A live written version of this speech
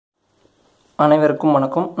அனைவருக்கும்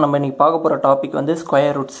வணக்கம். நம்ம இன்னைக்கு பார்க்க போகிற டாபிக் வந்து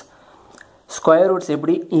ஸ்கொயர் ரூட்ஸ். ஸ்கொயர் ரூட்ஸ்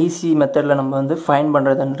எப்படி ஈஸி மெத்தடில் நம்ம வந்து ஃபைன்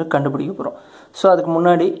பண்ணுறதுன்னு கண்டுபிடிக்க போகிறோம். ஸோ அதுக்கு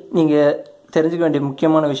முன்னாடி நீங்கள் தெரிஞ்சுக்க வேண்டிய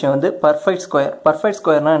முக்கியமான விஷயம் வந்து பர்ஃபெக்ட் ஸ்கொயர். பர்ஃபெக்ட்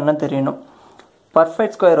ஸ்கொயர்னால் என்ன தெரியணும்.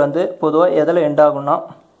 பர்ஃபெக்ட் ஸ்கொயர் வந்து பொதுவாக எதில் எண்ட் ஆகும்னா,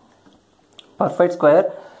 பர்ஃபெக்ட் ஸ்கொயர்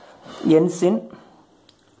எண்ட்ஸ் இன்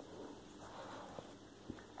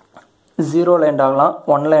 0ல் எண்ட் ஆகலாம்,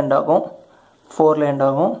 1ல் எண்ட் ஆகும், 4ல் எண்ட்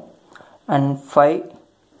ஆகும், அண்ட் 5,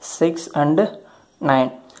 6 and 9.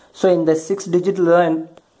 ஸோ இந்த 6 டிஜிட்டில் தான்.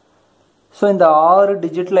 ஸோ இந்த 6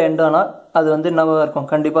 டிஜிட்டில் எண்ட் ஆனால் அது வந்து என்னவாக இருக்கும்,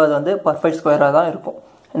 கண்டிப்பாக அது வந்து பர்ஃபெக்ட் ஸ்கொயராக தான் இருக்கும்.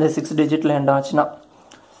 இந்த 6 டிஜிட்டில் எண்ட் ஆச்சுன்னா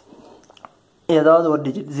ஏதாவது ஒரு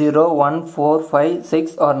டிஜிட் 0, 1, 4, 5,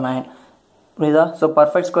 6 or 9 புரியுதா. ஸோ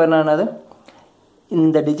பர்ஃபெக்ட் ஸ்கொயர்னா என்னது,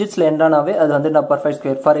 இந்த டிஜிட்ஸில் எண்ட் ஆனாவே அது வந்து நான் perfect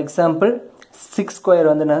square. For example 6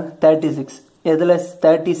 square வந்து என்ன 36, எதில்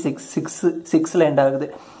 36 6ல் எண்ட் ஆகுது.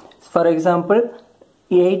 ஃபார் எக்ஸாம்பிள்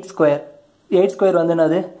 8 ஸ்கொயர் வந்து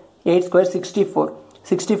என்னது, 8 ஸ்கொயர்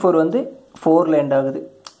 64 வந்து 4ல் எண்ட் ஆகுது.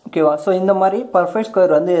 ஓகேவா. ஸோ இந்த மாதிரி பர்ஃபெக்ட்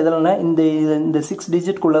ஸ்கொயர் வந்து எதுலன்னா இந்த 6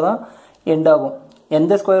 டிஜிட்குள்ளே தான் எண்ட் ஆகும்.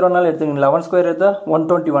 எந்த ஸ்கொயர் வேணாலும் எடுத்துக்கங்க. 11 ஸ்கொயர் எடுத்தால்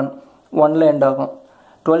 121 1ல் எண்ட் ஆகும்,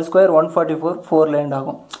 12 ஸ்கொயர் 144 4ல் எண்ட்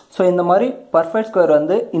ஆகும். ஸோ இந்த மாதிரி பர்ஃபெக்ட் ஸ்கொயர்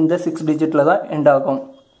வந்து இந்த 6 டிஜிட்டில் தான் எண்ட் ஆகும்.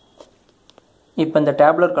 இப்போ இந்த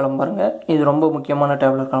டேப்லர் காலம் பாருங்கள், இது ரொம்ப முக்கியமான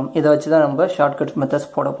டேப்லர் காலம். இதை வச்சு தான் நம்ம ஷார்ட்கட்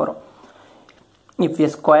மெத்தட்ஸ் போட போகிறோம். இஃப் எ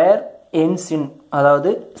ஸ்கொயர் எண்ட்ஸ் இன், அதாவது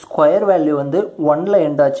ஸ்கொயர் வேல்யூ வந்து 1ல்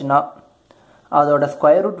எண்ட் ஆச்சுன்னா அதோட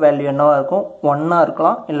ஸ்கொயர் ரூட் வேல்யூ என்னவாக இருக்கும், 1ஆக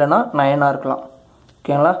இருக்கலாம், இல்லைனா 9ஆக இருக்கலாம்.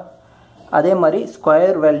 ஓகேங்களா. அதே மாதிரி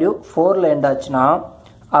ஸ்கொயர் வேல்யூ 4ல் எண்ட் ஆச்சுன்னா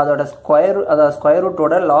அதோட ஸ்கொயர்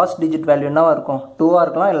ரூட்டோட லாஸ்ட் டிஜிட் வேல்யூ என்னவாக இருக்கும், 2ஆக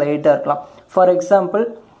இருக்கலாம், இல்லை 8ஆக இருக்கலாம். ஃபார் எக்ஸாம்பிள்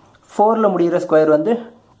 4ல் முடிகிற ஸ்கொயர் வந்து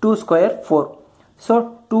 2 ஸ்கொயர் 4, ஸோ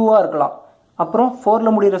 2ஆக இருக்கலாம். அப்புறம்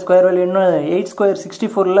 4ல் முடிகிற ஸ்கொயர் வேல்யூ இன்னும் 8 ஸ்கொயர்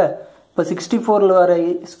 64ல், இப்போ 64ல் வர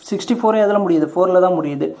 64 எதில் முடியுது, 4ல் தான்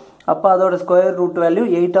முடியுது. அப்போ அதோட ஸ்கொயர் ரூட் வேல்யூ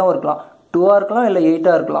 8ஆகவும் இருக்கலாம், 2ஆக இருக்கலாம், இல்லை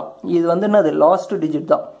 8ஆக இருக்கலாம். இது வந்து என்னது லாஸ்ட் டிஜிட்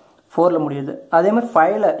தான், 4ல் முடியுது. அதே மாதிரி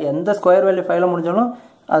 5ல் எந்த ஸ்கொயர் வேல்யூ 5ல் முடிஞ்சாலும்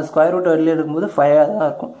அது ஸ்கொயர் ரூட் வெளியே எடுக்கும்போது 5ஆக தான்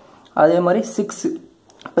இருக்கும். அதே மாதிரி 6,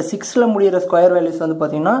 இப்போ 6ல் முடிகிற ஸ்கொயர் வேல்யூஸ் வந்து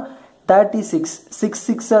பார்த்தீங்கன்னா 36,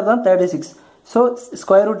 6 தான் 36. ஸோ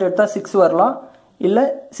ஸ்கொயர் ரூட் எடுத்தால் 6 வரலாம், இல்லை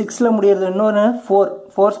 6ல் முடிகிறது இன்னொன்று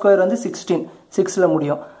 4 ஸ்கொயர் வந்து 16 6ல்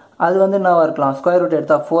முடியும், அது வந்து என்னவாக இருக்கலாம், ஸ்கொயர் ரூட்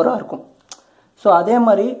எடுத்தால் 4ஆக இருக்கும். ஸோ அதே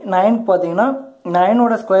மாதிரி 9 பார்த்தீங்கன்னா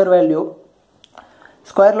 9ஓட ஸ்கொயர் வேல்யூ,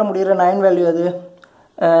 ஸ்கொயரில் முடிகிற 9 வேல்யூ அது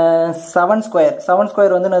 7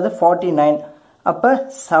 ஸ்கொயர் வந்து என்னது 49. அப்போ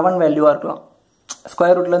 7 வேல்யூவாக இருக்கலாம்.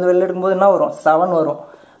 ஸ்கொயர் ரூட்லேருந்து வெளில எடுக்கும்போது என்ன வரும், 7 வரும்.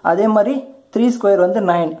 அதே மாதிரி 3 ஸ்கொயர் வந்து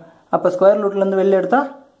 9, அப்போ ஸ்கொயர் ரூட்லேருந்து வெளில எடுத்தால்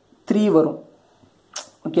 3 வரும்.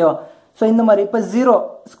 ஓகேவா. ஸோ இந்த மாதிரி இப்போ 0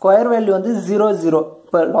 ஸ்கொயர் வேல்யூ வந்து 0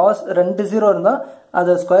 இப்போ லாஸ்ட் 2 0 இருந்தால்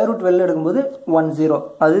அதை ஸ்கொயர் ரூட் வெளில எடுக்கும்போது 10,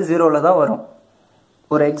 அது 0ல் தான் வரும்.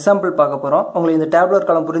 ஒரு எக்ஸாம்பிள் பார்க்க போகிறோம். உங்களுக்கு இந்த டேப்லர்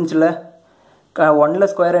காலம் புரிஞ்சில்ல. 1ல்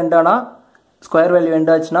ஸ்கொயர் எண்ட் ஆனால் ஸ்கொயர் வேல்யூ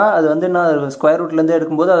எண்ட் ஆச்சுன்னா அது வந்து என்ன ஸ்கொயர் ரூட்லேருந்து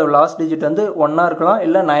எடுக்கும்போது அது லாஸ்ட் டிஜிட் வந்து 1ஆக இருக்கலாம்,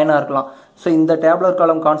 இல்லை 9ஆக இருக்கலாம். ஸோ இந்த டேப்லர்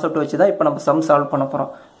காலம் கான்செப்ட் வச்சு தான் இப்போ நம்ம சம் சால்வ் பண்ண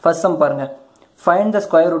போகிறோம். ஃபர்ஸ்ட் சம் பாருங்கள். Find the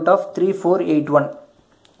square root of 3481.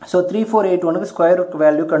 So 3481க்கு square root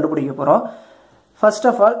value கண்டுபிடிக்க போகிறோம். ஃபர்ஸ்ட்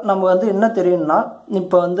ஆஃப் ஆல் நம்ம வந்து என்ன தெரியும்னா,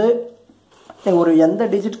 இப்போ வந்து ஒரு எந்த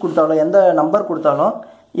டிஜிட் கொடுத்தாலும், எந்த நம்பர் கொடுத்தாலும்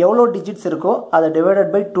எவ்வளோ டிஜிட்ஸ் இருக்கோ அதை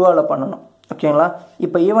டிவைடட் பை 2ஆல் பண்ணணும். ஓகேங்களா.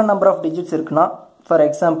 இப்போ ஈவன் நம்பர் ஆஃப் டிஜிட்ஸ் இருக்குன்னா, ஃபார்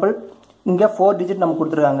எக்ஸாம்பிள் இங்கே 4 டிஜிட் நம்ம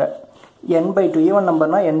கொடுத்துருக்காங்க, n/2 ஈவன்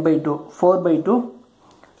நம்பர்னா n/2, 4/2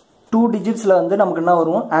 2 டிஜிட்ஸில் வந்து நமக்கு என்ன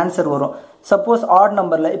வரும், ஆன்சர் வரும். சப்போஸ் ஆட்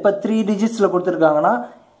நம்பரில் இப்போ 3 டிஜிட்ஸில் கொடுத்துருக்காங்கன்னா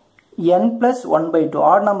n+1/2,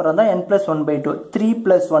 ஆட் நம்பர் வந்தால் n+1/2,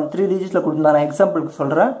 3+1 3 டிஜிட்ஸில் கொடுத்துருந்தா, நான் எக்ஸாம்பிளுக்கு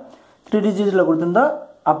சொல்கிறேன், 3 டிஜிட்ஸில் கொடுத்துருந்தா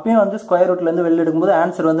அப்பயும் வந்து ஸ்கொயர் ரூட்லேருந்து வெளில எடுக்கும்போது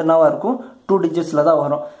ஆன்சர் வந்து என்னவாக இருக்கும், 2 டிஜிட்ஸில் தான்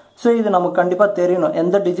வரும். ஸோ இது நமக்கு கண்டிப்பாக தெரியணும்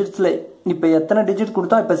எந்த டிஜிட்ஸில். இப்போ எத்தனை டிஜிட்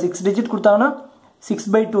கொடுத்தா, இப்போ 6 டிஜிட் கொடுத்தாங்கன்னா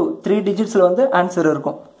 6/2 3 டிஜிட்ஸில் வந்து ஆன்சர்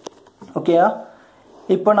இருக்கும். ஓகேயா.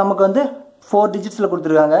 இப்போ நமக்கு வந்து 4 டிஜிட்ஸில்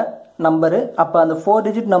கொடுத்துருக்காங்க நம்பரு. அப்போ அந்த 4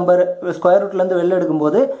 டிஜிட் நம்பர் ஸ்கொயர் ரூட்லேருந்து வெளில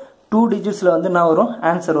எடுக்கும்போது 2 டிஜிட்ஸில் வந்து என்ன வரும்,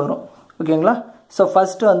 ஆன்சர் வரும். ஓகேங்களா. ஸோ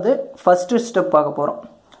ஃபஸ்ட்டு ஸ்டெப் பார்க்க போகிறோம்.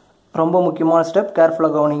 ரொம்ப முக்கியமான ஸ்டெப்,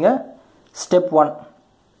 கேர்ஃபுல்லாக கவனிங்க. ஸ்டெப் 1.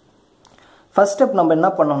 ஃபஸ்ட் ஸ்டெப் நம்ம என்ன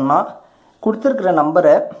பண்ணோம்னா, கொடுத்துருக்கிற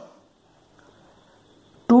நம்பரை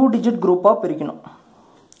 2 டிஜிட் குரூப்பாக பிரிக்கணும்.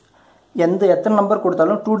 எத்தனை நம்பர்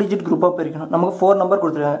கொடுத்தாலும் 2 டிஜிட் குரூப்பாக பிரிக்கணும். நமக்கு 4 நம்பர்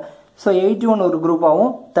கொடுத்துருக்காங்க. ஸோ 81 ஒரு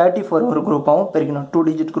குரூப்பாகவும் 34 ஒரு குரூப்பாகவும் பிரிக்கணும், 2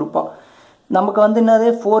 டிஜிட் குரூப்பாக. நமக்கு வந்து என்னது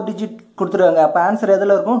 4 டிஜிட் கொடுத்துருக்காங்க, அப்போ ஆன்சர்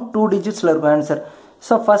எதில் இருக்கும், 2 டிஜிட்ஸில் இருக்கும் ஆன்சர்.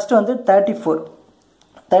 ஸோ ஃபஸ்ட்டு வந்து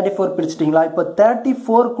 34 பிரிச்சிட்டிங்களா. இப்போ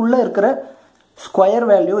 34க்குள்ளே இருக்கிற ஸ்கொயர்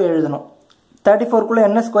வேல்யூ எழுதணும். 34க்குள்ளே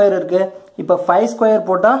என்ன ஸ்கொயர் இருக்குது, இப்போ 5 ஸ்கொயர்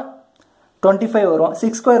போட்டால் 25 வரும்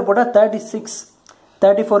 6 ஸ்கொயர் போட்டால் 36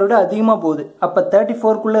 34 விட அதிகமாக போகுது அப்போ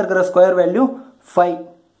 34க்குள்ளே இருக்கிற ஸ்கொயர் வேல்யூ 5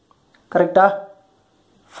 கரெக்டா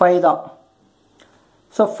 5 தான்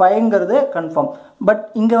ஸோ 5ங்கிறது கன்ஃபார்ம் பட்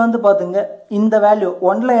இங்கே வந்து பார்த்துங்க இந்த வேல்யூ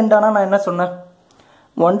 1ல் எண்டானா நான் என்ன சொன்னேன்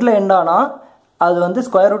 1ல் எண்டானா அது வந்து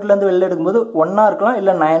ஸ்கொயர் ரூட்லேருந்து வெளில எடுக்கும்போது 1ஆக இருக்கலாம்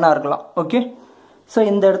இல்லை 9ஆக இருக்கலாம் ஓகே ஸோ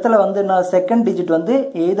இந்த இடத்துல வந்து நான் செகண்ட் டிஜிட் வந்து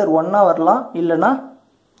எய்தர் 1ஆக வரலாம் இல்லைனா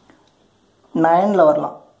 9ல்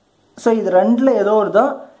வரலாம் ஸோ இது ரெண்டில் ஏதோ ஒரு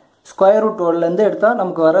தான் ஸ்கொயர் ரூட் 1லேருந்து எடுத்தால்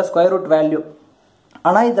நமக்கு வர ஸ்கொயர் ரூட் வேல்யூ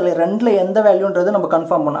ஆனால் இதில் ரெண்டில் எந்த வேல்யூன்றது நம்ம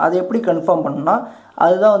கன்ஃபார்ம் பண்ணணும் அது எப்படி கன்ஃபார்ம் பண்ணணும்னா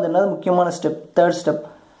அதுதான் வந்து என்னது முக்கியமான ஸ்டெப் தேர்ட் ஸ்டெப்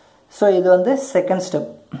ஸோ இது வந்து செகண்ட் ஸ்டெப்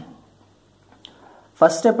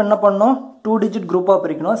ஃபர்ஸ்ட் ஸ்டெப் என்ன பண்ணணும் 2 டிஜிட் குரூப்பாக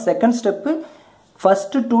பிரிக்கணும் செகண்ட் ஸ்டெப்பு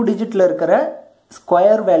ஃபஸ்ட்டு 2 டிஜிட்டில் இருக்கிற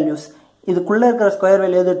ஸ்கொயர் வேல்யூஸ் இதுக்குள்ளே இருக்கிற ஸ்கொயர்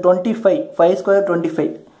வேல்யூ இது 25 5 ஸ்கொயர் 25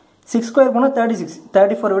 6 ஸ்கொயர் போனால் 36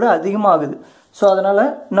 34 விட அதிகமாக ஆகுது ஸோ அதனால்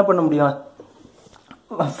என்ன பண்ண முடியும்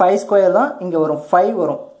 5 ஸ்கொயர் தான் இங்கே வரும் 5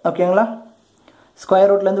 வரும் ஓகேங்களா ஸ்கொயர்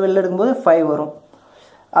ரூட்லேருந்து வெளில எடுக்கும்போது 5 வரும்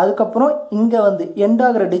அதுக்கப்புறம் இங்கே வந்து எண்ட்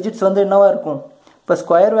ஆகிற டிஜிட்ஸ் வந்து என்னவா இருக்கும் இப்போ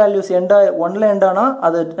ஸ்கொயர் வேல்யூஸ் எண்டாக 1ல் எண்டானா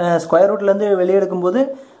அது ஸ்கொயர் ரூட்லேருந்து வெளியே எடுக்கும்போது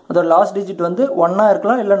அதோட லாஸ்ட் டிஜிட் வந்து 1ஆக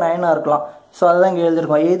இருக்கலாம் இல்லை 9ஆக இருக்கலாம் ஸோ அதுதான் இங்கே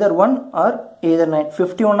எழுதிருக்கோம் எய்தர் 1 ஆர் எய்தர் 9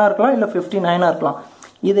 51ஆக இருக்கலாம் இல்லை 59ஆக இருக்கலாம்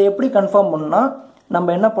இதை எப்படி கன்ஃபார்ம் பண்ணணும்னா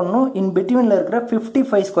நம்ம என்ன பண்ணணும் இன் பிட்வீனில் இருக்கிற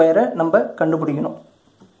 55 ஸ்கொயரை நம்ம கண்டுபிடிக்கணும்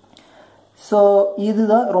ஸோ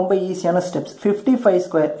இதுதான் ரொம்ப ஈஸியான ஸ்டெப்ஸ் 55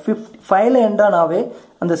 ஸ்கொயர் 5ல் எண்டானாவே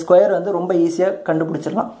அந்த ஸ்கொயர் வந்து ரொம்ப ஈஸியாக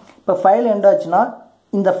கண்டுபிடிச்சிடலாம் இப்போ 5ல் எண்டாச்சுன்னா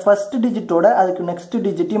இந்த ஃபஸ்ட் டிஜிட்டோட அதுக்கு நெக்ஸ்ட்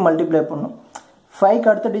டிஜிட்டையும் மல்டிப்ளை பண்ணணும் 5க்கு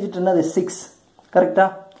அடுத்த டிஜிட் என்னது 6 கரெக்டாக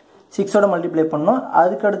 6ஓட மல்டிப்ளை பண்ணணும்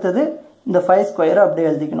அதுக்கு அடுத்தது இந்த 5 ஸ்கொயரை அப்படியே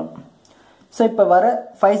எழுதிக்கணும் ஸோ இப்போ வர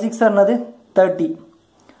 5 6 என்னது 30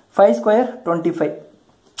 5 ஸ்கொயர் 25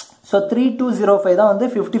 ஸோ 3205 தான் வந்து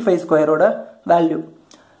 55 ஸ்கொயரோட வேல்யூ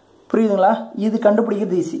புரியுதுங்களா இது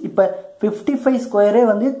கண்டுபிடிக்கிறது ஈஸி இப்போ 55 ஸ்கொயரே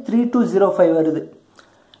வந்து 3205 வருது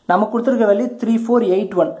நமக்கு கொடுத்துருக்க வேல்யூ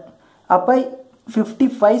 3481 அப்போ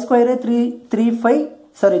 55 ஸ்கொயரே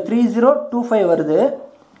 3025 வருது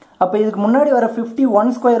அப்போ இதுக்கு முன்னாடி வர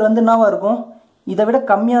 51 ஸ்கொயர் வந்து என்னவா இருக்கும் இதை விட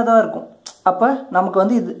கம்மியாக தான் இருக்கும் அப்போ நமக்கு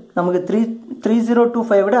வந்து இது நமக்கு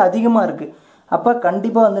 3025 விட அதிகமாக இருக்குது அப்போ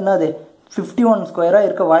கண்டிப்பாக வந்து என்னது 51 ஸ்கொயராக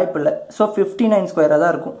இருக்க வாய்ப்பு இல்லை ஸோ 59 ஸ்கொயராக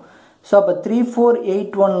தான் இருக்கும் ஸோ அப்போ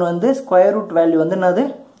 3481 வந்து ஸ்கொயர் ரூட் வேல்யூ வந்து என்னது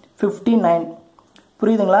 59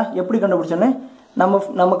 புரியுதுங்களா எப்படி கண்டுபிடிச்சோன்னே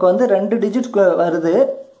நமக்கு வந்து 2 டிஜிட் வருது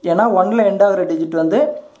ஏன்னா 1ல் எண்ட் ஆகிற டிஜிட் வந்து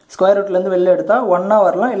ஸ்கொயர் ரூட்லேருந்து வெளில எடுத்தால் 1ஆக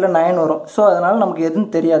வரலாம் இல்லை 9 வரும் ஸோ அதனால் நமக்கு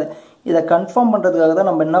எதுவும் தெரியாது இதை கன்ஃபார்ம் பண்ணுறதுக்காக தான்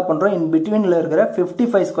நம்ம என்ன பண்ணுறோம் இன் பிட்வீனில் இருக்கிற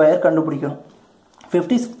 55 ஸ்கொயர் கண்டுபிடிக்கணும்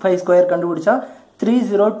 55 ஸ்கொயர் கண்டுபிடிச்சா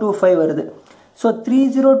 3025 வருது ஸோ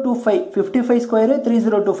 3025 55 ஸ்கொயரு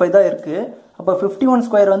 3025 தான் இருக்குது அப்போ 51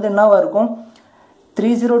 ஸ்கொயர் வந்து என்னவா இருக்கும்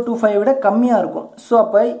 3025 விட கம்மியாக இருக்கும் ஸோ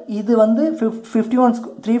அப்போ இது வந்து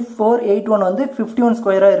 3481 வந்து 51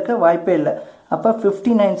 ஸ்கொயராக இருக்க வாய்ப்பே இல்லை அப்போ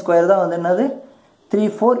 59 ஸ்கொயர் தான் வந்து என்னது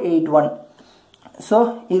 3481 ஸோ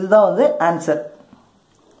இதுதான் வந்து ஆன்சர்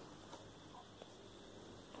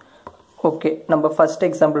ஓகே நம்ம ஃபர்ஸ்ட்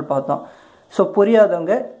எக்ஸாம்பிள் பார்த்தோம் ஸோ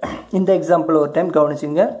புரியாதவங்க இந்த எக்ஸாம்பிள் ஒரு டைம்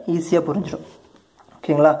கவனிச்சுங்க ஈஸியாக புரிஞ்சிடும்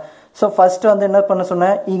ஓகேங்களா ஸோ ஃபஸ்ட்டு வந்து என்ன பண்ண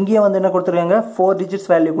சொன்னேன் இங்கேயும் வந்து என்ன கொடுத்துருக்காங்க 4 டிஜிட்ஸ்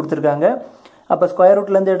வேல்யூ கொடுத்துருக்காங்க அப்போ ஸ்கொயர்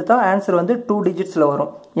ரூட்லேருந்து எடுத்தால் ஆன்சர் வந்து 2 டிஜிட்ஸில்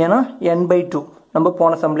வரும் ஏன்னா n/2 நம்ம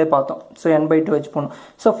போன சம்லேயே பார்த்தோம் ஸோ n/2 வச்சு போகணும்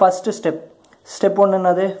ஸோ ஃபஸ்ட்டு ஸ்டெப் 1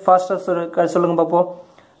 என்னது ஃபாஸ்ட்டாக சொல்லுங்கள் பார்ப்போம்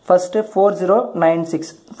ஃபஸ்ட்டு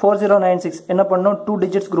 4096 என்ன பண்ணணும் 2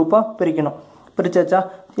 டிஜிட்ஸ் குரூப்பாக பிரிக்கணும் பிரிச்சாச்சா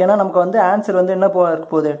ஏன்னா நமக்கு வந்து ஆன்சர் வந்து என்ன இருக்க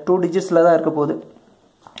போகுது 2 டிஜிட்ஸில் தான் இருக்க போகுது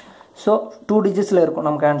ஸோ 2 டிஜிட்ஸில் இருக்கும்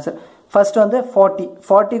நமக்கு ஆன்சர் ஃபர்ஸ்ட் வந்து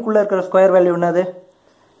 40க்குள்ளே இருக்கிற ஸ்கொயர் வேல்யூ என்னது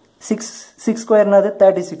 6 ஸ்கொயர் என்னது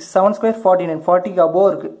 36 7 ஸ்கொயர் 49 40க்கு அபோவ்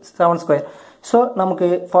இருக்குது 7 ஸ்கொயர் ஸோ நமக்கு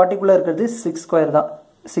 40க்குள்ளே இருக்கிறது 6 ஸ்கொயர் தான்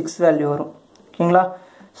 6 வேல்யூ வரும் ஓகேங்களா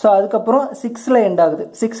ஸோ அதுக்கப்புறம் 6ல் எண்ட் ஆகுது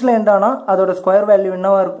 6ல் எண்ட் ஆனால் அதோட ஸ்கொயர் வேல்யூ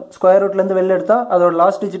என்னவா இருக்கும் ஸ்கொயர் ரூட்லேருந்து வெளில எடுத்தால் அதோட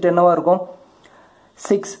லாஸ்ட் டிஜிட் என்னவா இருக்கும்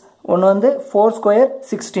 6 ஒன்று வந்து 4 ஸ்கொயர்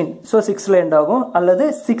 16 ஸோ 6ல் எண்ட் ஆகும் அல்லது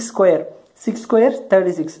 6 square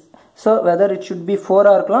 36 so whether it should be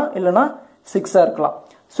 4ஆக இருக்கலாம் இல்லைனா 6ஆக இருக்கலாம்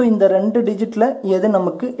ஸோ இந்த 2 டிஜிட்டில் எது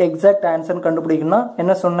நமக்கு எக்ஸாக்ட் ஆன்சர்னு கண்டுபிடிக்கணும்னா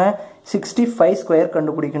என்ன சொன்னேன் 65 ஸ்கொயர்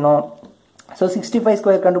கண்டுபிடிக்கணும் ஸோ 65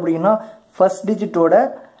 ஸ்கொயர் கண்டுபிடிக்கணும்னா ஃபர்ஸ்ட் டிஜிட்டோட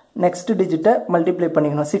நெக்ஸ்ட் டிஜிட்டை மல்டிப்ளை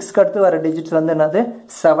பண்ணிக்கணும் 6க்கு அடுத்து வர டிஜிட்ஸ் வந்து என்னது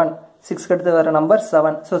 7 6க்கு அடுத்து வர நம்பர்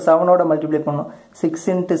 7 ஸோ 7ஓட மல்டிப்ளை பண்ணணும்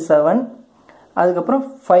 6 × 7 அதுக்கப்புறம்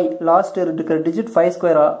 5 லாஸ்ட் இருக்கிற டிஜிட் 5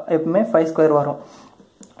 ஸ்கொயர் எப்பவுமே 5 ஸ்கொயர் வரும்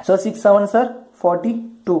ஸோ 6 7 சார்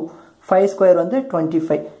 42 5 ஸ்கொயர் வந்து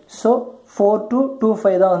 25 ஸோ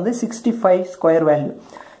 4225 தான் வந்து 65 square value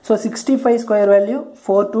so 65 square value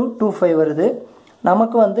 4225 வருது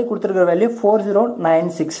நமக்கு வந்து கொடுத்துருக்கிற வேல்யூ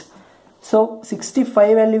 4096. ஸோ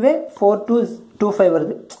 65 வேல்யூவே 4225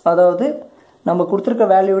 வருது. அதாவது நம்ம கொடுத்துருக்க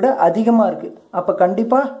வேல்யூ விட அதிகமாக இருக்குது. அப்போ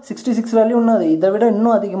கண்டிப்பாக 66 வேல்யூ இன்னும் அது இதை விட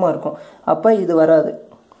இன்னும் அதிகமாக இருக்கும். அப்போ இது வராது.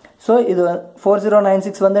 ஸோ இது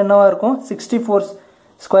 4096 வந்து என்னவாக இருக்கும்? 64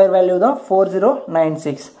 ஸ்கொயர் வேல்யூ தான்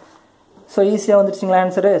 4096. ஸோ ஈஸியாக வந்துடுச்சிங்களா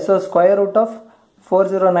answer? So square root of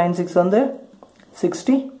 4096 வந்து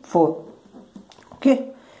 64. ஓகே,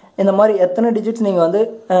 இந்த மாதிரி எத்தனை டிஜிட்ஸ் நீங்கள் வந்து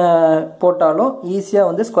போட்டாலும் ஈஸியாக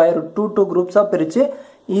வந்து ஸ்கொயர் ரூட் 2 குரூப்ஸாக பிரித்து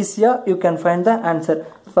ஈஸியாக you can find the answer.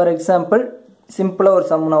 For example சிம்பிளாக ஒரு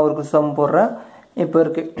சம் நான் ஒரு சம் போடுறேன். இப்போ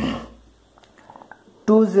இருக்குது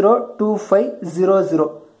 202500.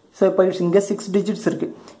 ஸோ இப்போ இங்கே 6 டிஜிட்ஸ்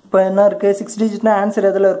இருக்குது. இப்போ என்ன இருக்குது? 6 டிஜிட்னா ஆன்சர்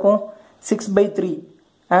எதில் இருக்கும்? 6/3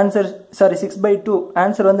 ஆன்சர், சாரி 6/2.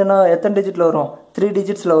 ஆன்சர் வந்து என்ன எத்தனை டிஜிட்டில் வரும்? 3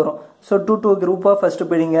 டிஜிட்ஸில் வரும். ஸோ 2 குரூப்பாக ஃபஸ்ட்டு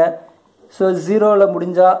போயிடுங்க. ஸோ 0ல்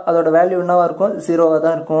முடிஞ்சால் அதோட வேல்யூ என்னவாக இருக்கும்? 0வாக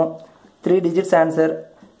தான் இருக்கும். 3 டிஜிட்ஸ் ஆன்சர்.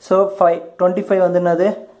 ஸோ 25 வந்து என்னது?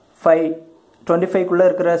 5. 25க்குள்ளே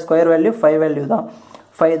இருக்கிற ஸ்கொயர் வேல்யூ 5 வேல்யூ தான்,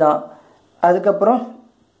 5 தான். அதுக்கப்புறம்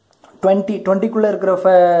 20க்குள்ளே இருக்கிற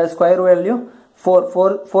ஸ்கொயர் வேல்யூ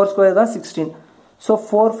 4 ஸ்கொயர் தான் 16. ஸோ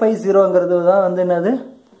 450ங்கிறது தான் வந்து என்னது?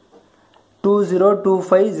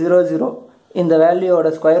 202500. இந்த வேல்யூவோட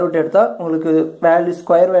ஸ்கொயர் ரூட் எடுத்தால் உங்களுக்கு வேல்யூ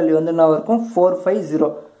ஸ்கொயர் வேல்யூ வந்து என்ன இருக்கும்? 450.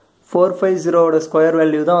 450ஓட ஸ்கொயர்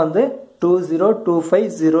வேல்யூ தான் வந்து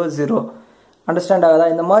 202500. அண்டர்ஸ்டாண்ட் ஆகுதா?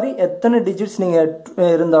 இந்த மாதிரி எத்தனை டிஜிட்ஸ் நீங்கள்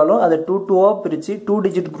இருந்தாலும் அதை 2ஆக பிரித்து 2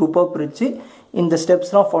 டிஜிட் குரூப்பாக பிரித்து இந்த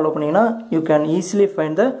ஸ்டெப்ஸ்லாம் ஃபாலோ பண்ணிங்கன்னா you can easily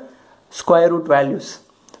find the square root values.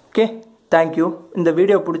 Okay, thank you. இந்த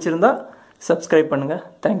வீடியோ பிடிச்சிருந்தா சப்ஸ்கிரைப் பண்ணுங்கள்.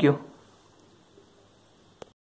 தேங்க்யூ.